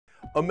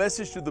A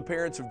message to the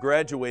parents of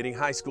graduating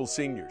high school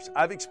seniors.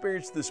 I've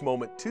experienced this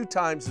moment 2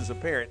 times as a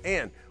parent,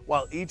 and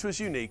while each was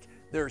unique,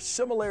 there are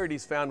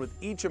similarities found with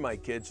each of my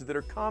kids that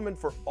are common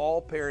for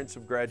all parents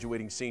of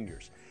graduating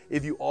seniors.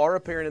 If you are a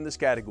parent in this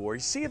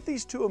category, see if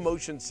these 2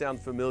 emotions sound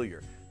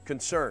familiar.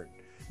 Concern.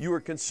 You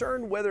are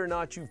concerned whether or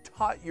not you've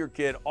taught your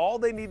kid all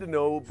they need to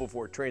know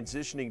before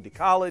transitioning to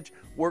college,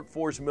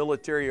 workforce,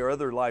 military, or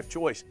other life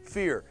choice.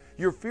 Fear.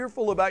 You're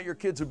fearful about your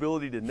kid's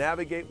ability to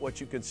navigate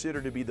what you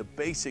consider to be the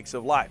basics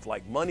of life,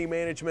 like money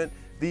management,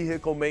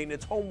 vehicle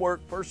maintenance,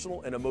 homework,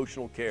 personal and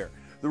emotional care.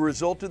 The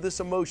result of this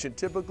emotion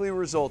typically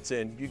results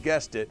in, you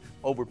guessed it,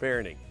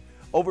 overparenting.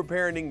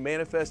 Overparenting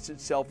manifests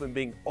itself in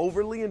being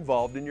overly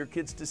involved in your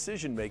kid's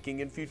decision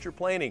making and future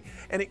planning,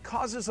 and it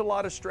causes a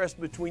lot of stress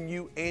between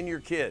you and your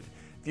kid.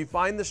 If you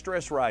find the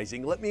stress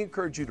rising, let me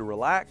encourage you to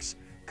relax,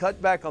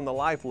 cut back on the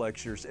life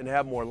lectures, and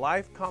have more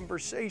life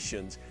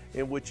conversations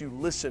in which you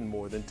listen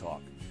more than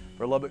talk.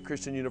 For Lubbock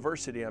Christian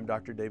University, I'm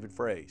Dr. David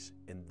Fraze,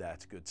 and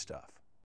that's good stuff.